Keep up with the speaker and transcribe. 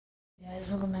Guys,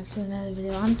 welcome back to another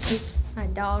video. I'm chasing my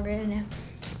dog right now.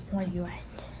 Where you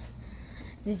at?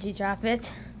 Did you drop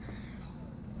it?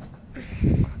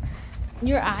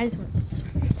 Your eyes were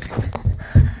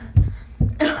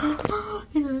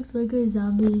He looks like a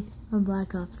zombie on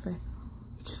Black Ops. Like,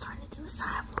 he just turned into a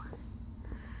cyborg.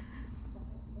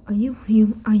 Are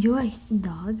you a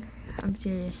dog? I'm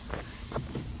serious.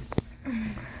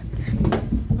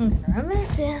 I'm gonna run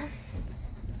back down.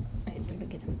 Okay, I'm gonna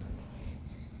get him.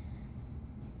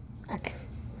 Okay.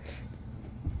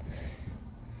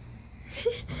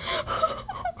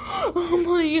 Oh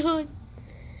my god.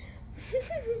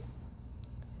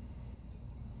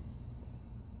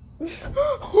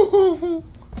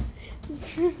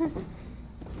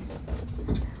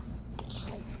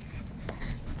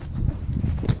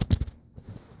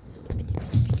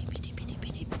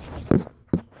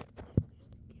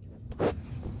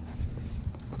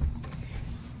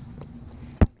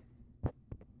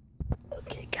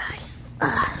 Okay, guys.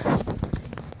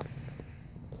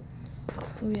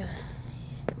 Oh yeah.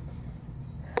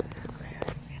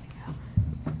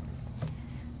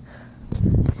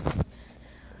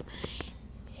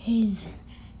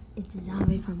 It's a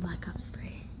zombie from Black Ops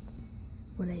 3.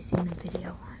 What I see in the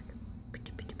video.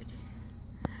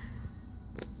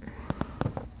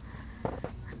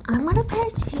 I'm gonna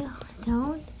pet you.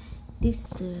 Don't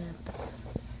disturb.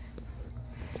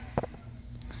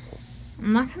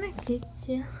 I'm not gonna get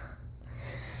you.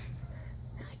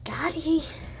 I got you.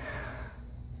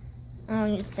 Oh,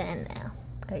 you're sad now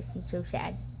because you're so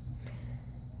sad.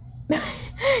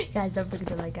 Guys, don't forget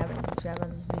to like, comment, and subscribe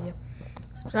on this video.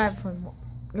 Subscribe for more.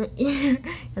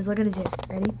 Guys, look at his ear.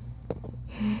 Ready?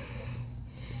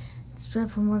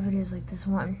 Subscribe for more videos like this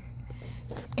one.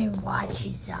 And watch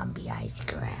his zombie eyes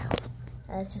grow.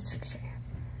 Let's just fix your hair.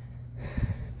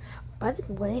 By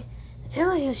the way, I feel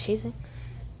like he was chasing.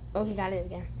 Oh, he got it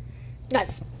again.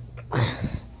 Guys.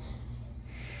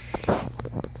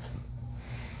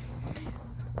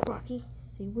 Rocky,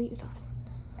 see what you thought.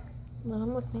 Let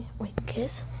him lick me. Wait,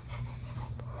 kiss?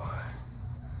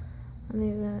 I think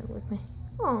you're gonna lick me.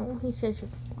 Oh, he says you're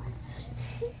quiet.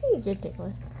 He's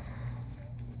ridiculous.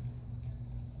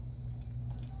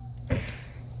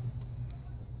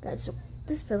 Guys, so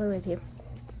this pillow right here.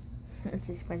 It's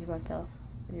a SpongeBob pillow.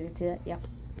 You can see that? Yeah.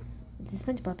 It's a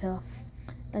SpongeBob pillow.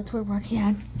 That's what Rocky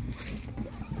had.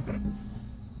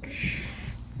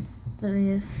 There he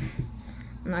is.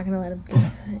 I'm not gonna let him get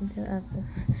into that.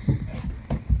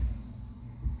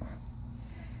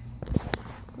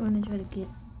 I'm gonna try to get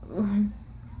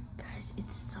guys,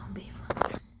 it's a zombie.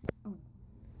 Oh,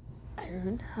 I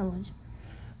heard how much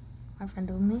my friend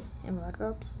told me in Black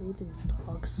Ops with these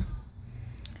dogs.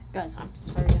 Guys, I'm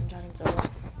sorry I'm talking so loud.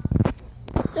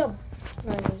 So,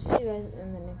 guys, I'll see you guys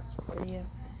in the next video.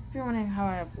 If you're wondering how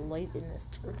I have light in this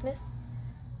darkness,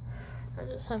 I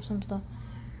just have some stuff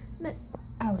that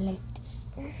I would like to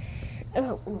see.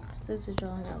 Oh, look, this is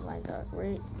drawing out my dog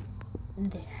right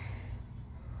there.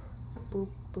 Boop,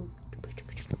 boop, boop, boop,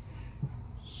 boop.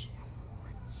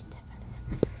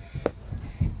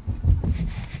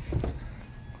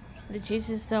 The chase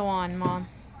is still on, Mom.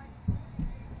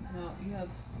 No, you have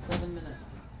 7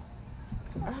 minutes.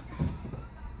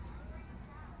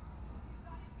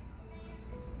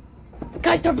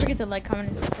 Guys, don't forget to like, comment,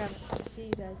 and subscribe. I'll see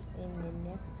you guys in the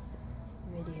next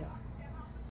video.